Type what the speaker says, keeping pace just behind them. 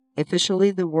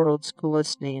officially the world's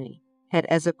coolest nanny, had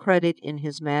as a credit in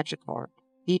his magic art.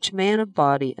 Each man of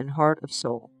body and heart of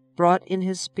soul brought in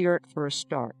his spirit for a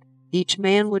start. Each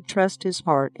man would trust his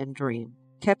heart and dream,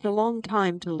 kept a long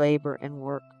time to labor and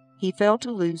work. He fell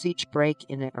to lose each break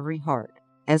in every heart,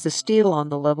 as a steel on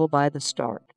the level by the start.